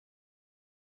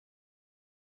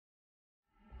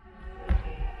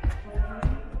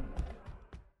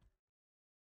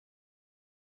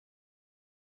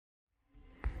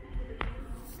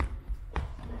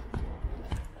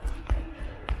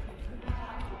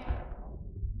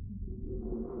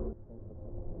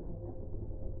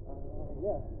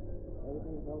Yeah,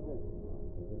 everything's all good.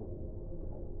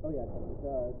 Oh yeah, it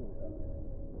does.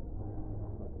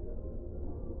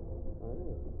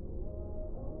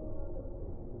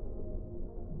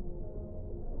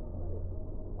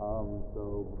 So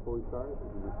before we start,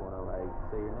 you just want to like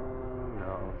say your name,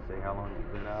 say how long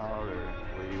you've been out or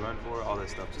where you run for, all that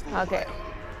stuff. Just a little Okay.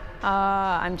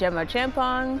 I'm Gemma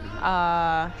Acheampong,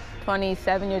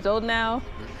 27 years old now.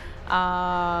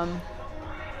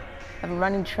 I've been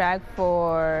running track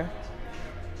for,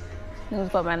 I think it was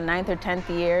about my 9th or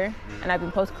 10th year, and I've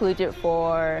been post-collegiate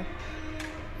for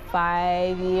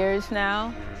 5 years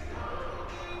now,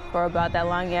 for about that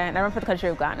long, yeah, and I run for the country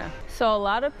of Ghana. So a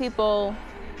lot of people,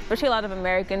 especially a lot of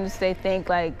Americans, they think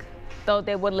like, though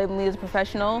they would label me as a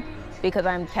professional because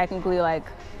I'm technically like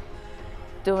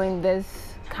doing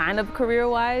this kind of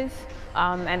career-wise,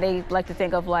 and they like to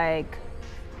think of like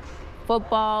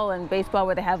football and baseball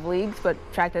where they have leagues, but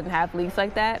track doesn't have leagues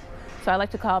like that. So I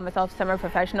like to call myself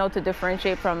semi-professional to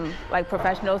differentiate from like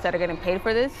professionals that are getting paid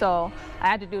for this. So I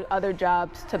had to do other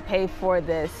jobs to pay for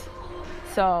this.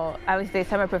 So I would say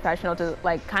semi-professional to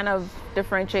like kind of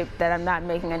differentiate that I'm not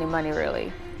making any money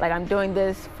really. Like I'm doing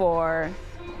this for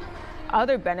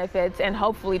other benefits and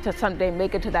hopefully to someday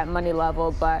make it to that money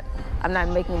level, but I'm not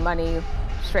making money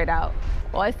straight out.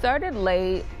 Well, I started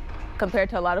late compared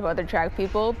to a lot of other track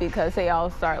people because they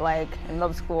all start like in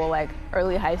middle school, like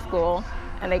early high school,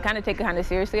 and they kind of take it kind of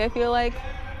seriously, I feel like.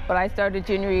 But I started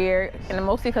junior year, and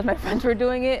mostly because my friends were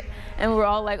doing it, and we were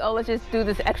all like, oh, let's just do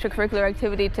this extracurricular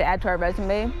activity to add to our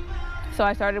resume. So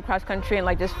I started cross country and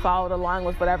like just followed along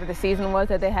with whatever the season was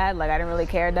that they had. Like I didn't really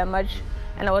care that much.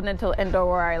 And it wasn't until indoor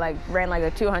where I like ran like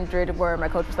a 200 where my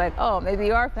coach was like, oh, maybe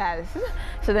you are fast.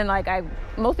 So then like I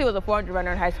mostly was a 400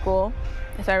 runner in high school.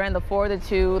 So I ran the 4, the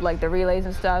 2, like the relays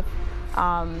and stuff.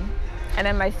 And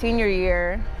then my senior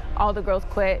year, all the girls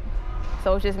quit.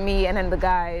 So it was just me and then the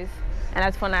guys. And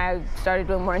that's when I started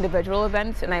doing more individual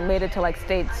events, and I made it to like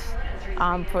states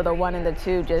for the 1 and the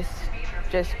 2, just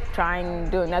trying,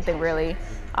 doing nothing really.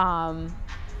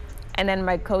 And then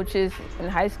my coaches in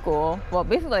high school, well,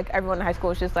 basically like everyone in high school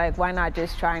was just like, why not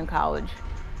just try in college?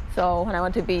 So when I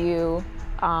went to BU,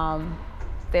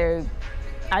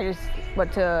 I just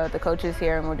went to the coaches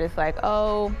here and were just like,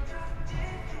 oh,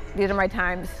 these are my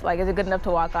times. Like, is it good enough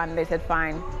to walk on? And they said,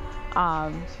 fine.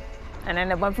 And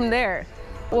then it went from there.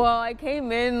 Well, I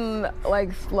came in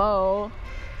like slow.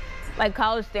 Like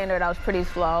college standard, I was pretty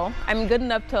slow. I mean, good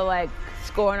enough to like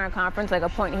score in our conference, like a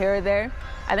point here or there.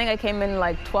 I think I came in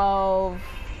like 12,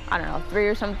 I don't know, 3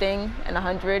 or something in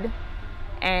 100.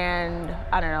 And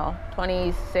I don't know,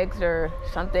 26 or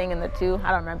something in the 2.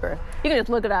 I don't remember. You can just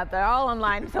look it up. They're all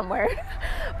online somewhere.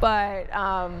 But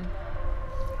I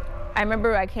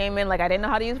remember I came in, like I didn't know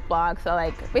how to use blocks. So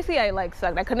like, basically I like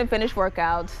sucked. I couldn't finish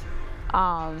workouts.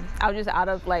 I was just out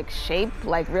of like shape,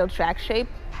 like real track shape.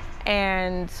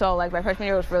 And so like my freshman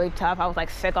year was really tough. I was like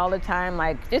sick all the time,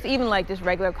 like just even like just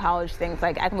regular college things,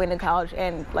 like acclimating to college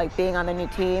and like being on the new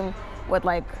team with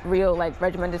like real like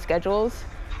regimented schedules.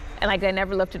 And like I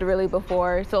never lifted really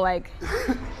before. So like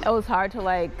it was hard to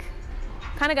like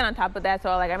kind of get on top of that. So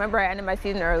like I remember I ended my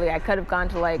season early. I could have gone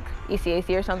to like ECAC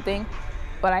or something,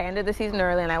 but I ended the season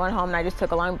early and I went home and I just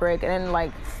took a long break. And then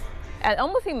like, it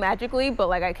almost seemed magically, but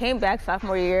like I came back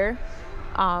sophomore year.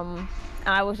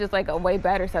 And I was just like way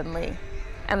better suddenly.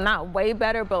 And not way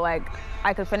better, but like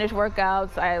I could finish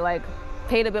workouts. I like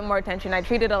paid a bit more attention. I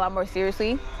treated it a lot more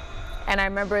seriously. And I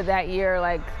remember that year,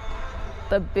 like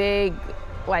the big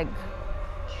like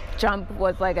jump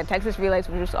was like a Texas Relays,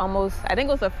 which was almost, I think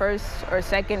it was the first or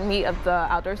second meet of the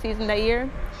outdoor season that year.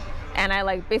 And I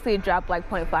like basically dropped like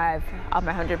 0.5 off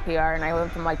my 100 PR, and I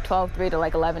went from like 12.3 to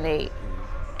like 11.8.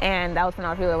 And that was when I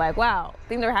was really like, wow,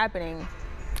 things are happening.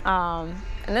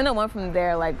 And then it went from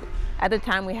there. Like at the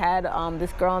time we had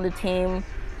this girl on the team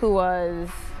who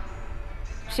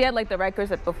she had like the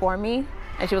records before me,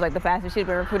 and she was like the fastest. She'd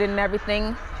been recruited and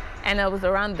everything. And it was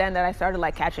around then that I started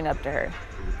like catching up to her.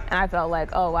 And I felt like,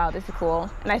 oh wow, this is cool.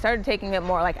 And I started taking it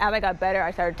more, like as I got better, I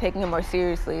started taking it more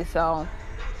seriously. So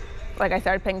like I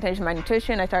started paying attention to my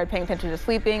nutrition, I started paying attention to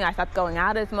sleeping, I stopped going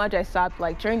out as much, I stopped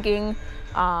like drinking.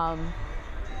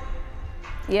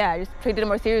 Yeah, I just treated it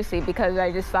more seriously because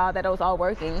I just saw that it was all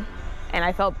working and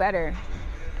I felt better.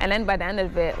 And then by the end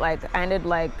of it, like I ended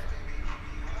like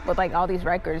with like all these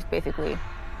records basically.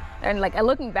 And like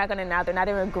looking back on it now, they're not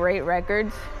even great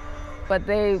records, but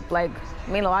they like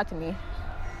mean a lot to me.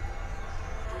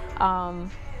 How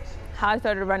I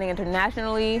started running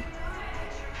internationally.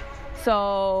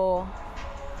 So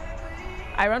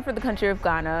I run for the country of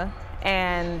Ghana,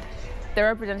 and the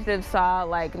representatives saw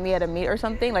like me at a meet or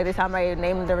something, like they saw my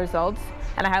name in the results,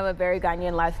 and I have a very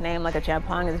Ghanaian last name, like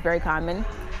Acheampong is very common.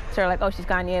 So they're like, oh, she's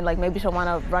Ghanaian, like maybe she'll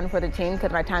want to run for the team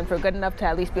because my times were good enough to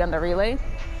at least be on the relay.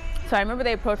 So I remember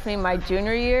they approached me my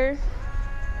junior year,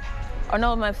 or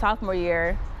no, my sophomore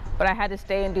year, but I had to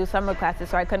stay and do summer classes,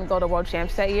 so I couldn't go to World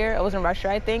Champs that year. It was in Russia,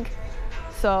 I think.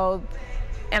 So,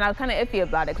 and I was kind of iffy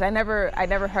about it because I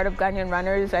never heard of Ghanaian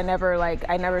runners. I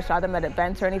never saw them at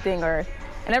events or anything, or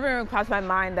it never even crossed my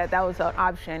mind that that was an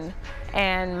option.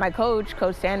 And my coach,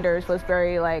 Coach Sanders, was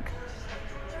very like,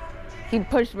 he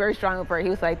pushed very strongly for it. He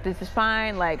was like, this is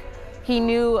fine. Like, he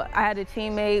knew I had a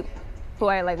teammate who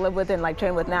I like live with and like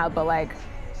train with now, but like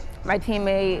my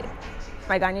teammate,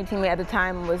 my Ghanaian teammate at the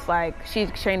time was like, she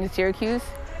trained in Syracuse,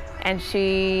 and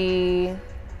she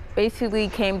basically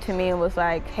came to me and was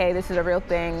like, hey, this is a real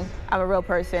thing. I'm a real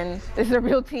person. This is a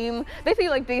real team. Basically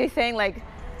like they saying like,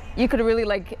 you could really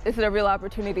like, this is a real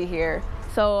opportunity here.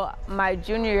 So my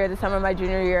junior year, the summer of my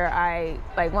junior year, I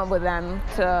like went with them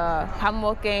to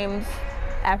Commonwealth Games,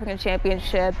 African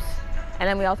Championships, and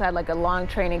then we also had like a long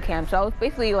training camp. So I was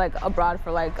basically like abroad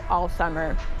for like all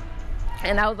summer.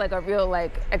 And that was like a real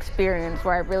like experience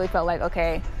where I really felt like,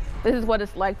 okay, this is what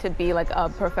it's like to be like a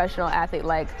professional athlete,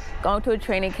 like going to a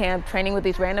training camp, training with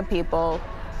these random people,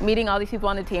 meeting all these people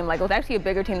on the team. Like it was actually a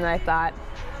bigger team than I thought.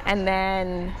 And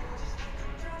then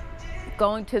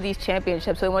going to these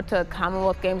championships. So we went to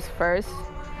Commonwealth Games first.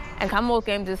 And Commonwealth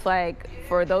Games is like,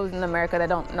 for those in America that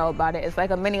don't know about it, it's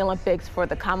like a mini Olympics for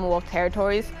the Commonwealth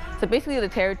territories. So basically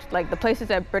the places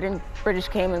that British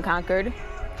came and conquered,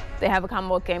 they have a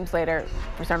Commonwealth Games later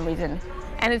for some reason.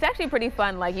 And it's actually pretty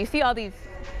fun. Like you see all these,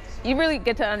 you really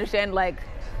get to understand like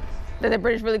that the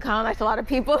British really colonized a lot of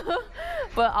people.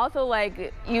 But also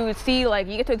like you see, like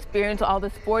you get to experience all the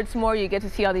sports more, you get to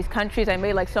see all these countries. I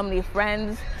made like so many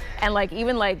friends, and like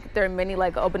even like there are many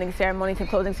like opening ceremonies and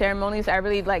closing ceremonies. I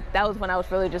really like, that was when I was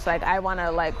really just like, I want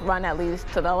to like run at least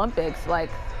to the Olympics.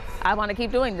 Like I want to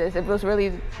keep doing this. It was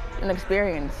really an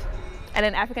experience. And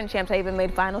then African Champs, I even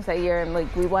made finals that year, and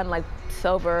like we won like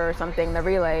silver or something, the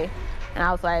relay. And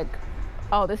I was like,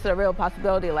 oh, this is a real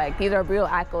possibility. Like these are real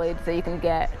accolades that you can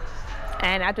get.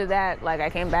 And after that, like I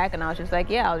came back and I was just like,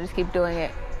 yeah, I'll just keep doing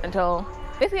it until,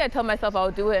 basically I told myself I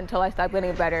would do it until I stopped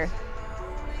getting better.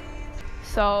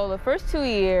 So the first 2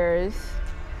 years,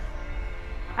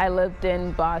 I lived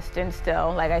in Boston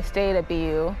still. Like I stayed at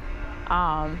BU.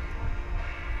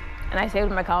 And I stayed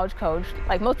with my college coach.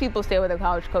 Like most people stay with their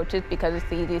college coaches because it's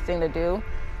the easiest thing to do.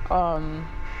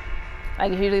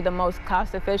 Like it's usually the most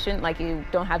cost efficient. Like you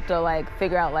don't have to like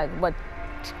figure out like what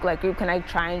like group can I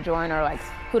try and join, or like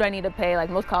who do I need to pay. Like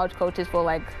most college coaches will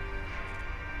like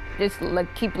just like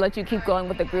let you keep going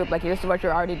with the group. Like this is what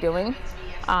you're already doing.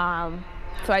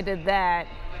 So I did that.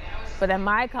 But then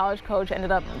my college coach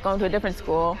ended up going to a different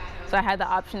school. So I had the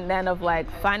option then of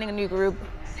like finding a new group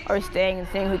or staying and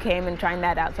seeing who came and trying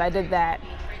that out. So I did that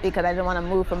because I didn't want to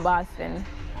move from Boston.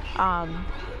 And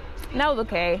that was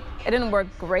okay. It didn't work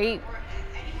great,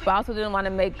 but I also didn't want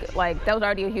to make like, that was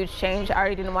already a huge change. I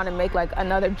already didn't want to make like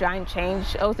another giant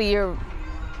change. It was the year,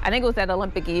 I think it was that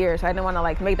Olympic year, so I didn't want to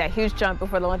like make that huge jump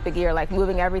before the Olympic year, like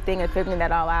moving everything and figuring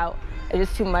that all out. It's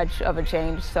just too much of a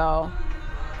change. So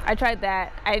I tried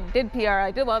that. I did PR,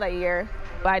 I did well that year,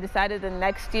 but I decided the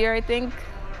next year, I think,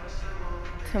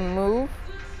 to move.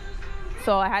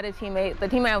 So I had a teammate, the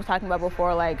teammate I was talking about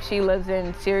before, like she lives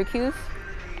in Syracuse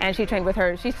and she trained with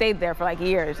her. She stayed there for like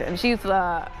years, and she's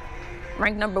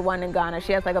ranked #1 in Ghana.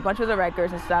 She has like a bunch of the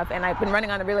records and stuff, and I've been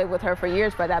running on a relay with her for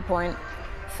years by that point.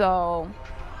 So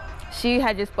she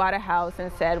had just bought a house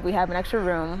and said, we have an extra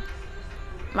room.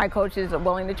 My coach is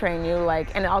willing to train you,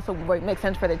 like, and it also makes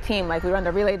sense for the team. Like we run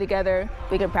the relay together,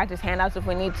 we can practice handouts if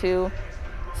we need to.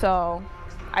 So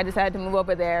I decided to move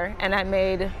over there, and that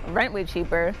made rent way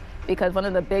cheaper, because one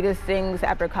of the biggest things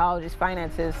after college is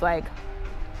finances. Like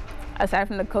aside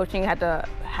from the coaching, you have to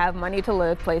have money to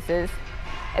live places.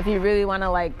 If you really want to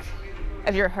like,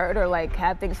 if you're hurt or like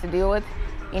have things to deal with,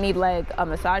 you need like a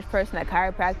massage person, a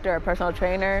chiropractor, a personal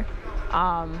trainer.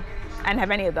 I didn't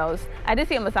have any of those. I did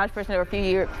see a massage person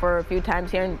for a few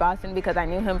times here in Boston because I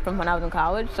knew him from when I was in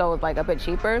college, so it was like a bit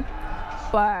cheaper.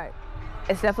 But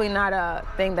it's definitely not a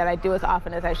thing that I do as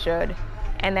often as I should.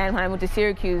 And then when I moved to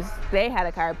Syracuse, they had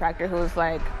a chiropractor who was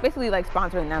like basically like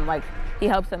sponsoring them. Like he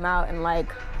helps them out, and like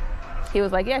he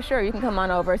was like, yeah, sure, you can come on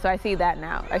over. So I see that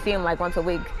now. I see him like once a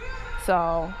week.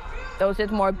 So those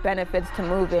just more benefits to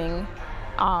moving,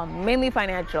 mainly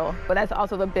financial, but that's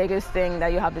also the biggest thing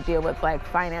that you have to deal with, like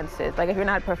finances. Like if you're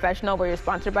not a professional where you're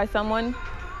sponsored by someone,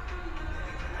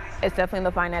 it's definitely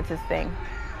the finances thing.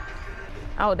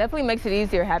 Oh, it definitely makes it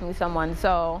easier having someone.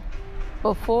 So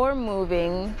before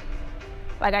moving,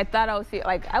 like I thought I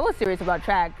was serious about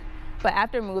track, but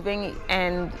after moving,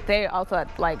 and they also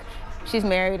like, she's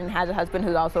married and has a husband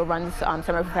who also runs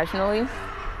semi-professionally.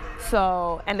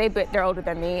 So, and they're older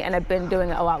than me and have been doing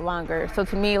it a lot longer. So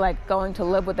to me, like going to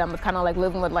live with them was kind of like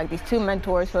living with like these two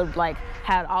mentors who like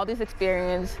had all this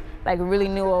experience, like really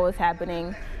knew what was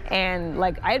happening. And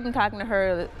like I had been talking to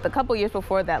her a couple years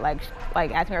before that, like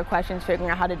asking her questions,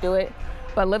 figuring out how to do it.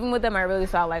 But living with them, I really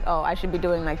saw like, oh, I should be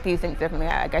doing like these things differently.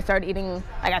 Like I started eating,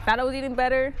 like I thought I was eating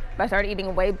better, but I started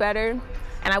eating way better.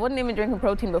 And I wasn't even drinking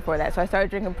protein before that. So I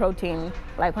started drinking protein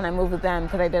like when I moved with them,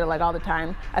 because I did it like all the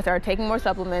time. I started taking more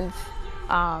supplements.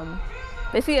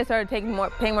 Basically I started paying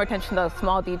more attention to those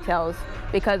small details,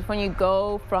 because when you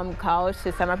go from college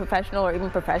to semi-professional or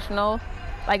even professional,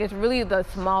 like it's really the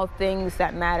small things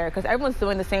that matter, because everyone's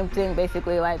doing the same thing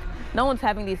basically. Like no one's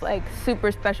having these like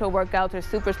super special workouts or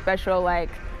super special like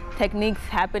techniques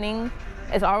happening.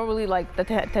 It's all really like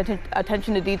the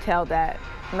attention to detail that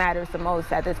matters the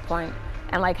most at this point.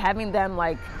 And like having them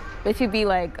like basically be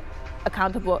like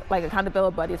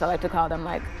accountability buddies, I like to call them,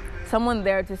 like someone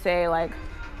there to say like,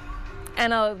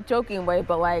 in a joking way,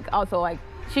 but like also like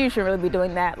she should really be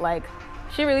doing that, like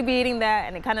should really be eating that,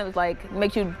 and it kind of like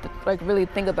makes you like really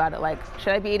think about it, like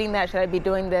should I be eating that, should I be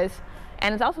doing this?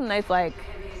 And it's also nice, like,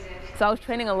 so I was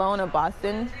training alone in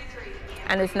Boston,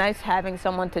 and it's nice having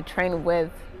someone to train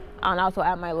with and also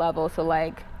at my level. So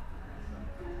like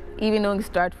even doing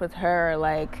starts with her,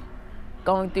 like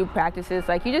going through practices,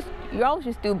 like you always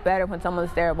just do better when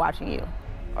someone's there watching you,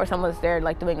 or someone's there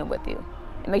like doing it with you.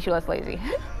 It makes you less lazy.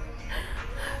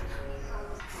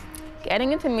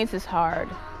 Getting into meets is hard.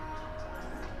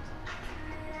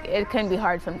 It can be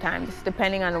hard sometimes,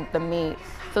 depending on the meet.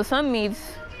 So some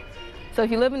meets, so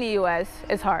if you live in the US,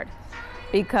 it's hard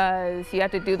because you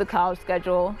have to do the college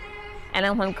schedule, and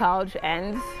then when college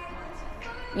ends,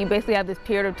 you basically have this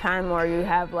period of time where you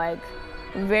have like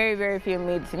very, very few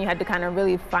meets, and you had to kind of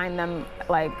really find them,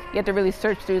 like you have to really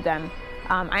search through them.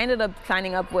 I ended up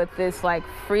signing up with this like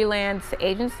freelance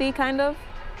agency kind of,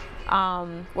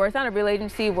 where it's not a real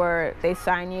agency where they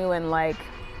sign you and like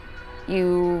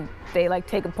they like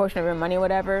take a portion of your money or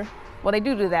whatever. Well, they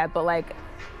do that, but like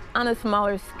on a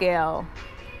smaller scale.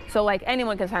 So like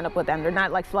anyone can sign up with them. They're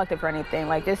not like selected for anything.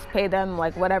 Like just pay them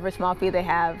like whatever small fee they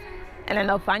have, and then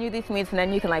they'll find you these meets, and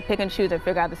then you can like pick and choose and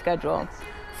figure out the schedule.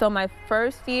 So my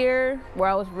first year, where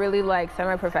I was really like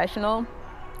semi-professional,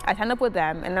 I signed up with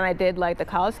them, and then I did like the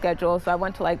college schedule. So I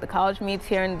went to like the college meets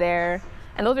here and there,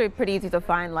 and those are pretty easy to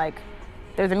find. Like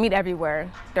there's a meet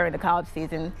everywhere during the college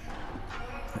season.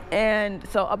 And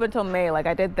so up until May, like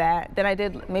I did that. Then I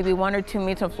did maybe 1 or 2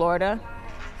 meets in Florida.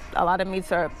 A lot of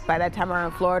meets are by that time are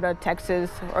in Florida, Texas,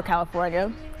 or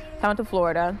California. So I went to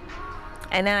Florida,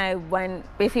 and then I went,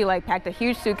 basically like packed a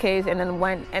huge suitcase, and then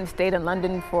went and stayed in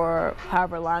London for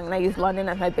however long. And I used London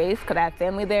as my base because I had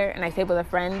family there, and I stayed with a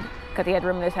friend because he had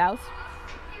room in his house.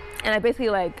 And I basically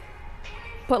like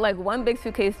put like one big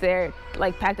suitcase there,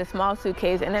 like packed a small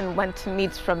suitcase, and then went to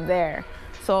meets from there.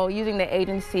 So using the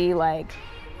agency, like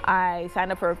I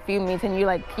signed up for a few meets, and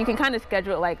you can kind of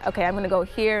schedule it like, okay, I'm gonna go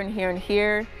here and here and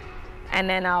here, and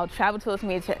then I'll travel to those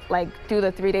meets, like do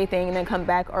the 3-day thing, and then come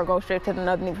back or go straight to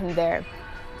another meet from there.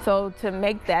 So to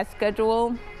make that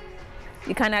schedule,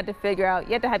 you kind of have to figure out,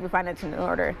 you have to have your finances in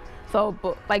order. So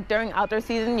like during outdoor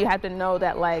season, you have to know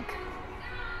that like,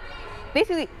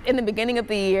 basically in the beginning of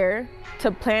the year,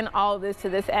 to plan all of this to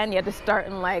this end, you have to start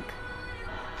in like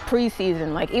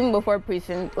pre-season, like even before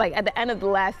pre-season, like at the end of the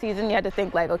last season, you had to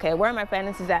think like, okay, where are my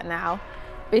finances at now?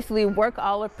 Basically work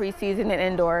all of pre-season and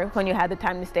indoor when you have the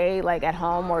time to stay like at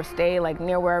home or stay like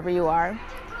near wherever you are.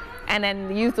 And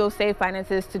then use those saved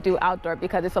finances to do outdoor,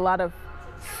 because it's a lot of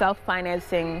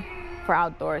self-financing for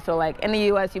outdoor. So like in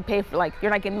the US, you pay for, like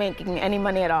you're not making any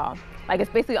money at all. Like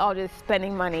it's basically all just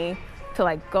spending money to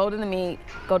like go to the meet,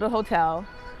 go to a hotel,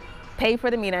 pay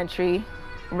for the meet entry,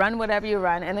 run whatever you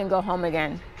run, and then go home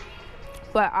again.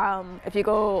 But if you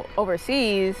go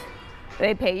overseas,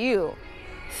 they pay you.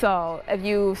 So if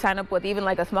you sign up with even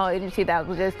like a small agency that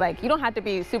was just like, you don't have to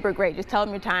be super great, just tell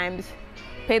them your times,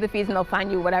 pay the fees, and they'll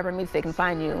find you whatever meets they can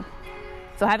find you.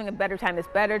 So having a better time is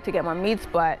better to get more meets,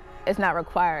 but it's not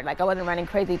required. Like I wasn't running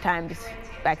crazy times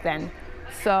back then.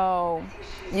 So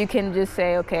you can just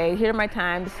say, okay, here are my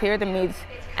times, here are the meets,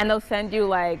 and they'll send you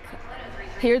like,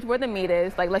 here's where the meet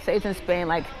is. Like let's say it's in Spain,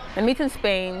 like the meet's in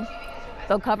Spain,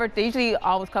 they usually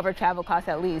always cover travel costs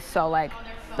at least. So like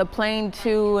the plane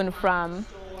to and from,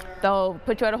 they'll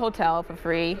put you at a hotel for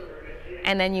free,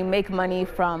 and then you make money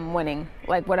from winning.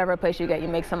 Like whatever place you get, you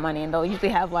make some money, and they'll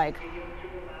usually have like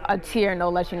a tier and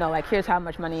they'll let you know like here's how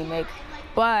much money you make,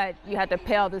 but you have to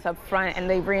pay all this up front and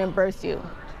they reimburse you.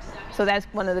 So that's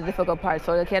one of the difficult parts.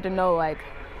 So like, you have to know like,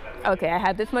 okay, I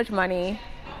have this much money,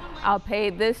 I'll pay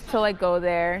this to like go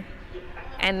there,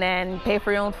 and then pay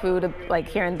for your own food like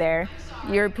here and there.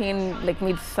 European like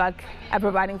meets suck at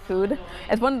providing food.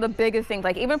 It's one of the biggest things,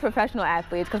 like even professional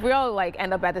athletes, because we all like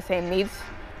end up at the same meets,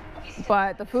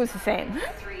 but the food's the same.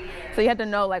 So you have to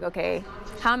know like, okay,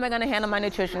 how am I gonna handle my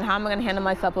nutrition? How am I gonna handle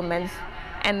my supplements?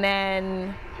 And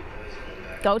then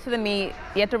go to the meet.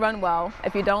 You have to run well.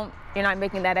 If you don't, you're not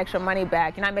making that extra money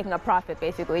back. You're not making a profit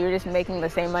basically. You're just making the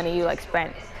same money you like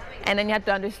spent. And then you have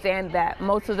to understand that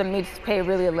most of the meets pay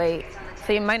really late.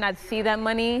 So you might not see that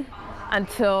money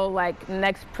until like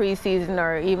next preseason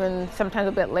or even sometimes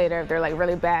a bit later if they're like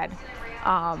really bad.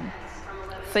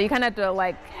 So you kind of have to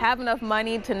like have enough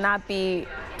money to not be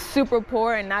super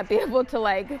poor and not be able to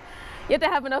like, you have to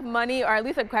have enough money or at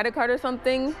least a credit card or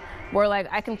something where like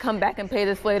I can come back and pay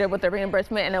this later with the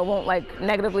reimbursement and it won't like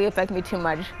negatively affect me too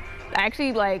much. I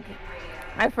actually like,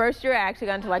 my first year I actually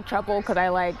got into like trouble because I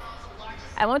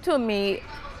went to a meet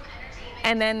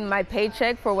and then my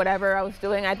paycheck for whatever I was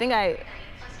doing, I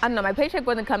don't know, my paycheck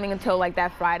wasn't coming until like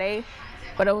that Friday,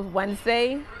 but it was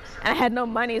Wednesday, and I had no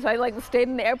money, so I like stayed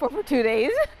in the airport for 2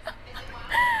 days,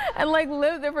 and like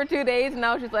lived there for 2 days, and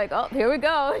I was just like, oh, here we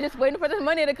go, just waiting for this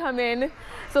money to come in.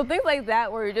 So things like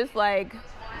that, where you're just like,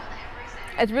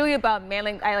 it's really about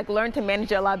managing. I like learned to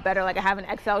manage it a lot better. Like I have an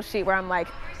Excel sheet where I'm like,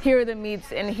 here are the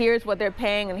meets, and here's what they're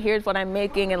paying, and here's what I'm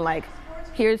making, and like,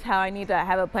 here's how I need to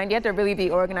have a plan. You have to really be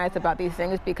organized about these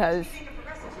things because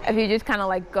if you just kind of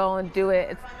like go and do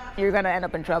it, you're gonna end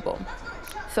up in trouble.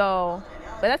 So,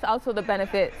 but that's also the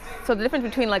benefit. So the difference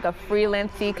between like a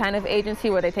freelancey kind of agency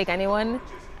where they take anyone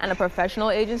and a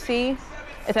professional agency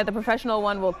is that the professional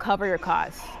one will cover your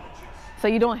costs. So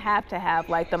you don't have to have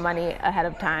like the money ahead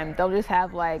of time. They'll just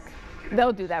have like,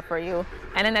 they'll do that for you.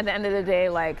 And then at the end of the day,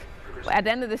 like at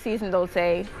the end of the season, they'll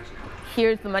say,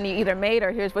 here's the money you either made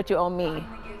or here's what you owe me.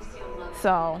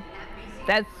 So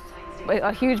that's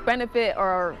a huge benefit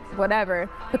or whatever,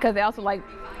 because they also like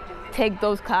take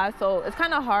those costs. So it's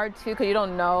kind of hard too because you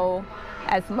don't know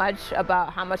as much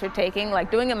about how much you're taking. Like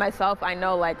doing it myself, I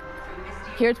know like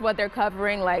here's what they're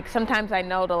covering. Like sometimes I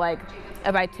know to like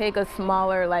if I take a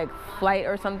smaller like flight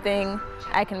or something,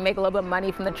 I can make a little bit of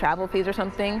money from the travel fees or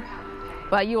something,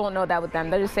 but you won't know that with them.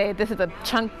 They'll just say this is a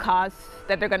chunk cost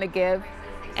that they're gonna give,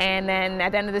 and then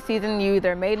at the end of the season you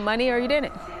either made money or you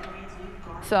didn't.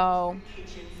 So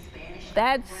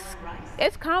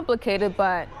it's complicated,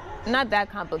 but not that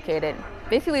complicated.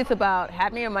 Basically, it's about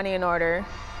having your money in order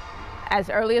as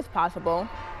early as possible,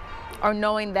 or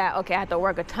knowing that, okay, I have to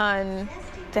work a ton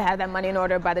to have that money in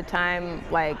order by the time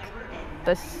like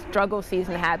the struggle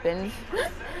season happens.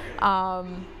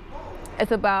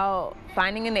 It's about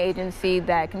finding an agency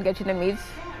that can get you the meets.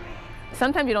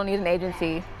 Sometimes you don't need an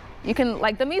agency. You can,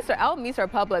 like all meets are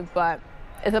public, but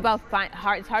it's about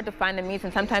it's hard to find the meets,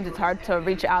 and sometimes it's hard to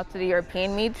reach out to the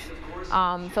European meets.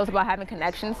 So it's about having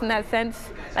connections in that sense.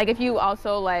 Like if you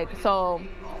also like, so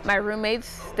my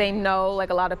roommates, they know like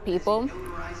a lot of people.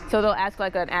 So they'll ask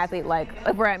like an athlete, like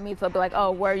if we're at meets, they'll be like,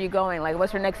 oh, where are you going? Like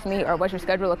what's your next meet, or what's your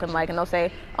schedule looking like? And they'll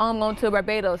say, oh, I'm going to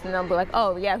Barbados. And they'll be like,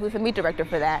 oh yeah, who's the meet director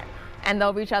for that? And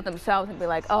they'll reach out themselves and be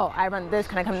like, oh, I run this,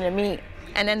 can I come to the meet?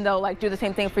 And then they'll like do the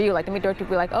same thing for you. Like the meet director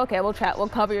will be like, okay, we'll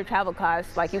cover your travel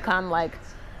costs. Like you come like,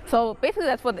 so basically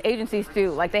that's what the agencies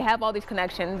do. Like they have all these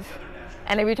connections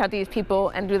and they reach out to these people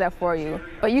and do that for you.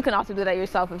 But you can also do that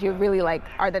yourself if you really like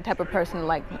are the type of person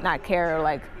like not care or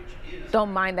like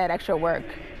don't mind that extra work.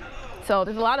 So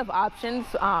there's a lot of options.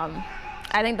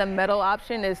 I think the middle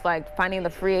option is like finding the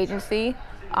free agency.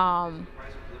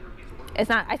 It's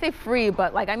not, I say free,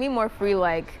 but like I mean more free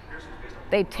like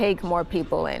they take more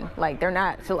people in. Like they're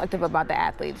not selective about the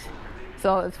athletes.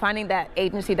 So it's finding that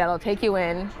agency that'll take you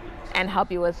in and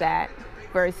help you with that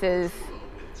versus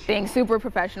being super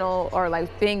professional or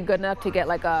like being good enough to get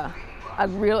like a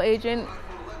real agent,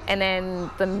 and then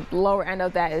the lower end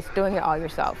of that is doing it all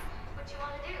yourself.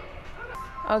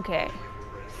 Okay,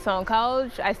 so in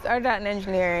college I started out in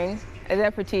engineering. I did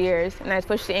that for 2 years and I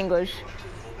switched to English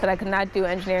because I could not do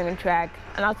engineering and track.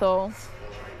 And also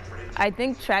I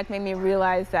think track made me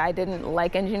realize that I didn't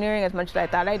like engineering as much as I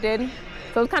thought I did.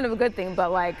 So it was kind of a good thing,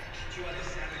 but like,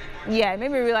 yeah, it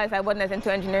made me realize I wasn't as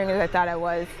into engineering as I thought I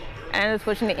was. And I ended up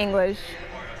switching to English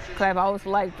because I've always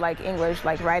liked like English,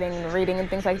 like writing and reading and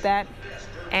things like that.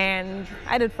 And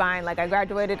I did fine. Like I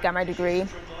graduated, got my degree.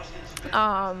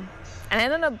 And I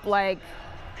ended up like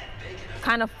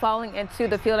kind of falling into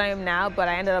the field I am now, but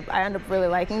I ended up really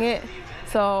liking it.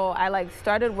 So I like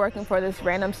started working for this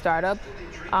random startup.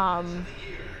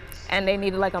 and they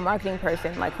needed like a marketing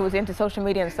person, like who was into social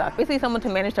media and stuff. Basically someone to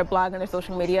manage their blog and their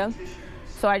social media.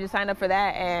 So I just signed up for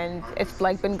that, and it's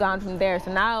like been gone from there.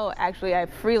 So now actually I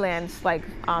freelance like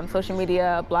social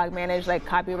media, blog manage, like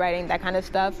copywriting, that kind of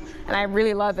stuff. And I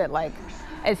really love it. Like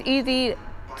it's easy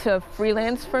to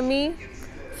freelance for me.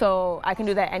 So I can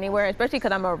do that anywhere, especially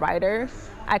because I'm a writer.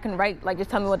 I can write, like just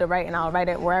tell me what to write and I'll write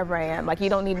it wherever I am. Like you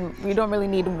don't really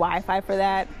need Wi-Fi for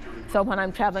that. So when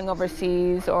I'm traveling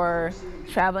overseas or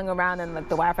traveling around and like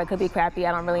the Wi-Fi could be crappy,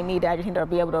 I don't really need it. I just need to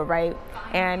be able to write.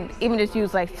 And even just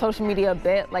use like social media a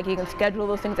bit, like you can schedule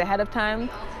those things ahead of time.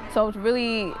 So it's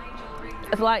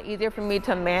a lot easier for me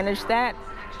to manage that.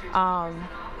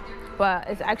 But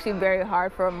it's actually very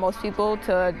hard for most people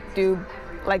to do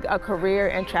like a career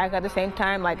and track at the same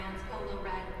time. Like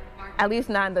at least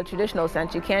not in the traditional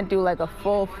sense. You can't do like a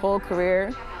full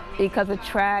career, because with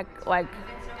track, like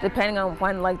depending on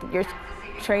when like you're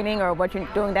training or what you're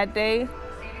doing that day,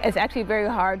 it's actually very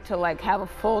hard to like have a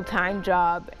full-time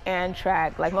job and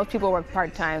track. Like most people work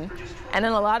part-time, and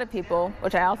then a lot of people,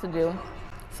 which I also do,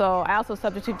 so I also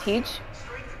substitute teach,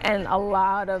 and a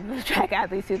lot of track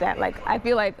athletes do that. Like I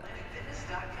feel like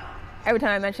every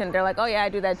time I mention it, they're like, oh yeah, I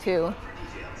do that too.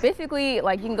 Basically,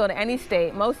 like you can go to any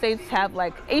state. Most states have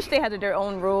like, each state has their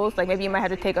own rules. Like maybe you might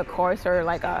have to take a course or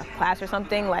like a class or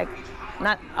something, like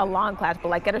not a long class, but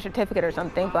like get a certificate or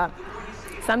something. But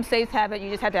some states have it, you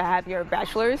just have to have your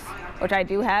bachelor's, which I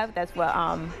do have. That's what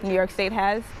New York State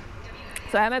has.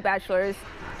 So I have my bachelor's,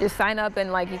 just sign up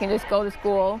and like you can just go to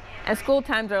school. And school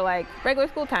times are like regular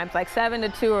school times, like 7 to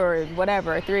 2 or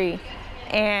whatever, 3.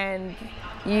 And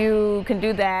you can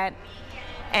do that.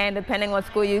 And depending on what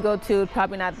school you go to, it's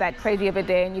probably not that crazy of a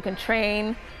day, and you can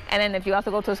train. And then if you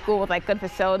also go to a school with like good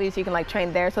facilities, you can like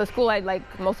train there. So the school I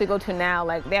like mostly go to now,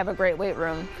 like they have a great weight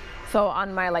room. So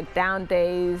on my like down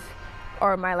days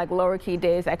or my like lower key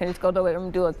days, I can just go to the weight room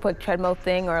and do a quick treadmill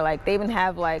thing, or like they even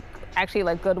have like actually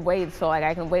like good weights, so like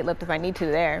I can weight lift if I need to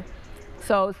there.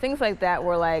 So things like that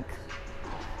where like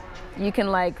you can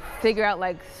like figure out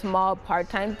like small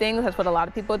part-time things. That's what a lot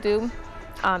of people do.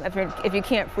 If you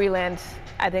can't freelance,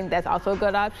 I think that's also a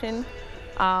good option.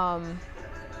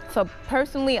 So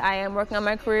personally, I am working on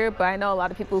my career, but I know a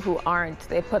lot of people who aren't.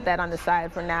 They put that on the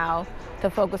side for now to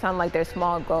focus on like their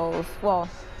small goals. Well,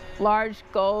 large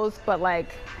goals, but like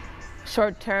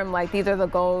short term, like these are the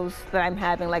goals that I'm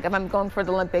having. Like if I'm going for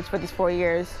the Olympics for these 4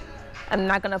 years, I'm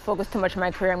not gonna focus too much on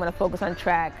my career. I'm gonna focus on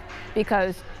track,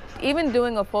 because even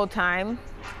doing a full-time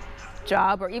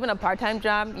job or even a part-time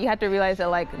job, you have to realize that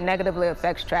like negatively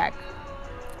affects track.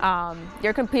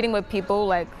 You're competing with people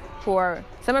like who are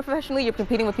semi-professionally, you're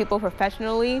competing with people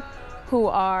professionally who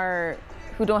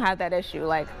don't have that issue.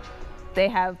 Like they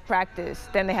have practice,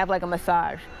 then they have like a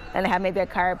massage, then they have maybe a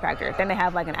chiropractor, then they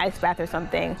have like an ice bath or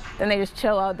something, then they just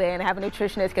chill all day and have a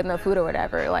nutritionist get them food or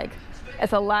whatever. Like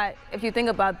it's a lot. If you think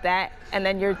about that, and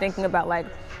then you're thinking about like,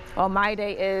 well, my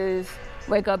day is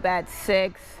wake up at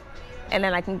 6, and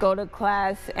then I can go to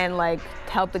class and like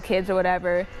help the kids or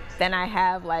whatever. Then I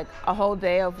have like a whole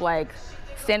day of like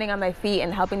standing on my feet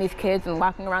and helping these kids and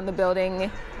walking around the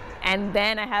building. And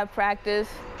then I have practice,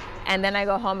 and then I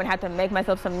go home and have to make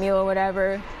myself some meal or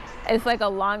whatever. It's like a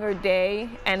longer day,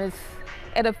 and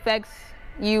it affects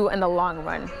you in the long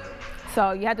run.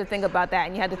 So you have to think about that,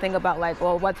 and you have to think about like,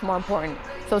 well, what's more important?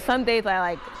 So some days I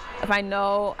like, if I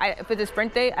know, if it's a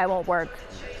sprint day, I won't work,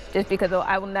 just because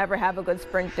I will never have a good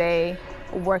sprint day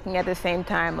working at the same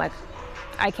time. Like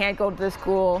I can't go to the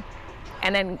school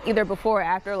and then either before or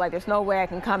after, like there's no way I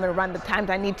can come and run the times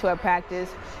I need to at practice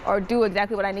or do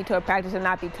exactly what I need to at practice and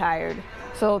not be tired.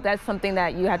 So that's something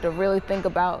that you have to really think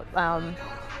about.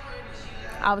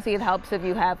 Obviously it helps if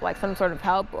you have like some sort of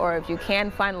help, or if you can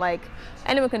find like,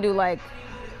 anyone can do like,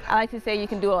 I like to say you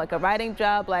can do like a writing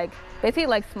job, like basically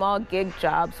like small gig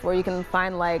jobs where you can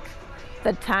find like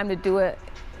the time to do it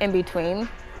in between.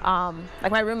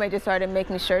 Like my roommate just started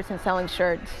making shirts and selling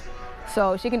shirts.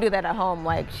 So she can do that at home.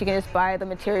 Like she can just buy the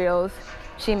materials.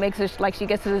 She makes it, like she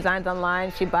gets the designs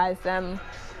online, she buys them.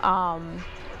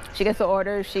 She gets the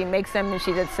orders, she makes them, and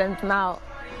she just sends them out.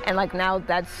 And like now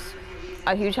that's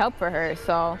a huge help for her.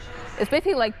 So it's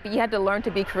basically like you have to learn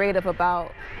to be creative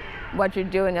about what you're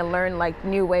doing and learn like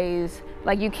new ways.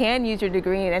 Like you can use your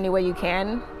degree in any way you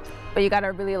can, but you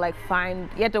gotta really like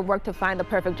you have to work to find the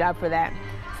perfect job for that.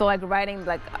 So like writing,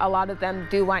 like a lot of them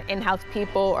do want in-house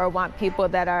people or want people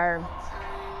that are,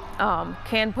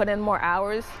 can put in more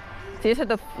hours. So you just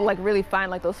have to like really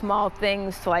find like those small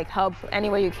things to like help any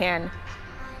way you can.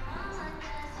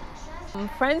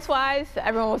 Friends-wise,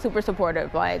 everyone was super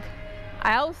supportive. Like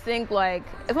I always think like,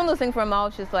 it's one of those things where I'm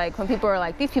always just like, when people are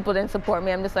like, these people didn't support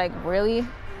me, I'm just like, really?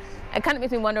 it kind of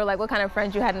makes me wonder like what kind of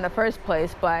friends you had in the first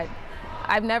place, but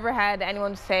I've never had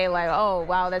anyone say like, oh,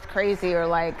 wow, that's crazy, or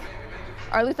like,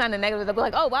 or at least not in a negative, they'll be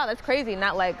like, oh, wow, that's crazy,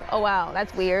 not like, oh, wow,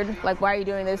 that's weird, like, why are you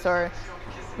doing this? Or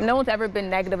no one's ever been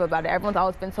negative about it. Everyone's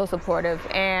always been so supportive.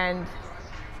 And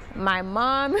my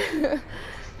mom,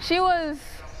 she was,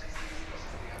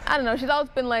 I don't know, she's always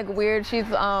been like weird.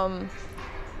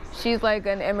 She's like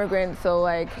an immigrant, so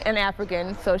like an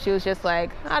African, so she was just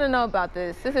like, I don't know about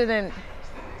this. This isn't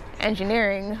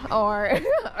engineering or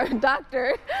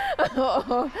doctor.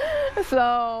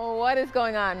 So what is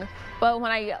going on? But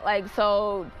when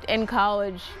so in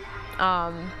college,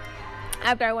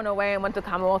 after I went away and went to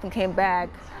Commonwealth and came back,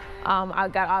 I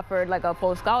got offered like a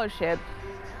full scholarship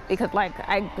because like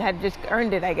I had just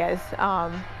earned it, I guess.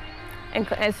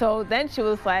 And so then she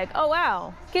was like, oh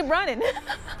wow, keep running.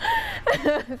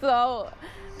 So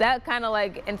that kind of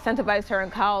like incentivized her in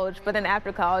college. But then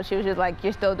after college, she was just like,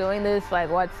 you're still doing this? Like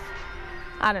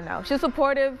I don't know. She's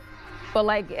supportive, but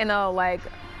like in a like,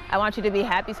 I want you to be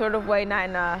happy sort of way, not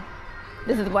in a,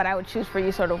 this is what I would choose for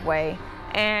you sort of way.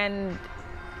 And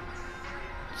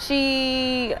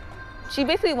she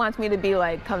basically wants me to be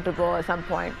like comfortable at some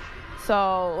point.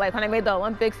 So like when I made the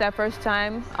Olympics that first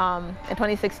time in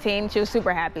 2016, she was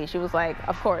super happy. She was like,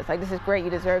 of course, like this is great,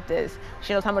 you deserve this.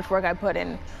 She knows how much work I put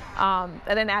in. And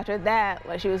then after that,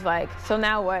 like she was like, so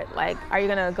now what? Like, are you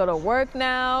gonna go to work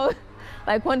now?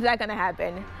 Like, when's that gonna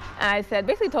happen? And I said,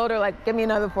 basically told her like, give me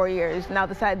another 4 years, and I'll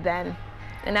decide then.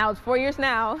 And now it's 4 years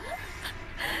now.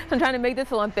 So I'm trying to make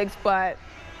this Olympics, but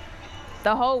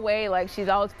the whole way, like she's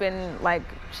always been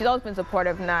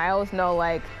supportive. And I always know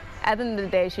like, at the end of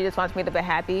the day, she just wants me to be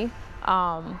happy.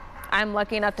 I'm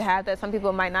lucky enough to have that. Some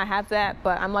people might not have that,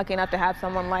 but I'm lucky enough to have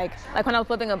someone like when I was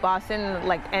living in Boston,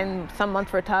 like, and some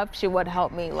months were tough, she would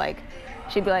help me. Like,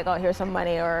 she'd be like, oh, here's some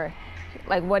money, or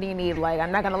like, what do you need? Like,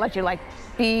 I'm not gonna let you like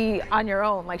be on your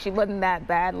own. Like, she wasn't that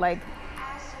bad. Like,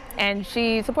 and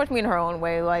she supports me in her own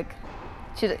way. Like,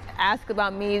 she'll ask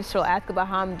about me, she'll ask about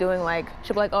how I'm doing. Like,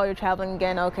 she'll be like, oh, you're traveling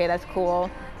again? Okay, that's cool.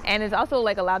 And it's also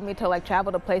like allowed me to like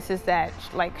travel to places that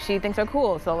like she thinks are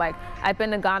cool. So like I've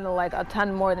been to Ghana like a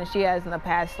ton more than she has in the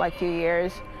past like few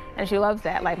years, and she loves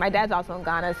that. Like my dad's also in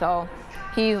Ghana, so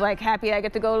he's like happy I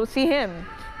get to go see him.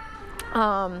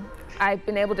 I've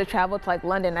been able to travel to like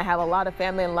London. I have a lot of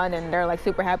family in London. They're like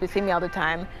super happy to see me all the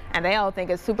time, and they all think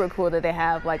it's super cool that they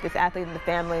have like this athlete in the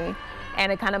family,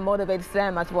 and it kind of motivates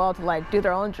them as well to like do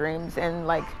their own dreams and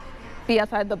like be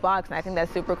outside the box, and I think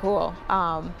that's super cool.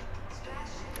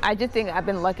 I just think I've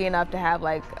been lucky enough to have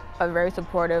like a very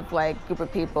supportive like group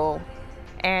of people,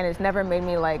 and it's never made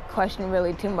me like question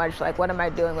really too much like what am I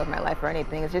doing with my life or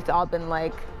anything. It's just all been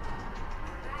like,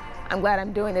 I'm glad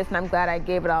I'm doing this, and I'm glad I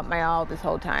gave it up my all this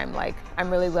whole time. Like,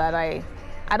 I'm really glad I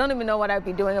don't even know what I'd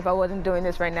be doing if I wasn't doing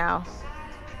this right now.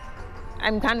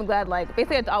 I'm kind of glad, like,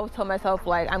 basically I always told myself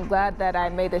like, I'm glad that I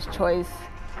made this choice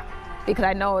because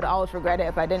I know I would always regret it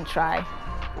if I didn't try.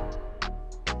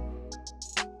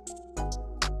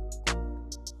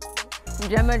 I'm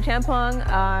Gemma Acheampong.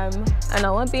 I'm an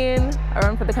Olympian. I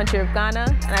run for the country of Ghana,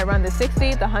 and I run the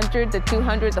 60, the 100, the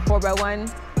 200, the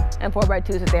 4x1, and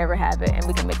 4x2s if they ever have it, and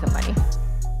we can make some money.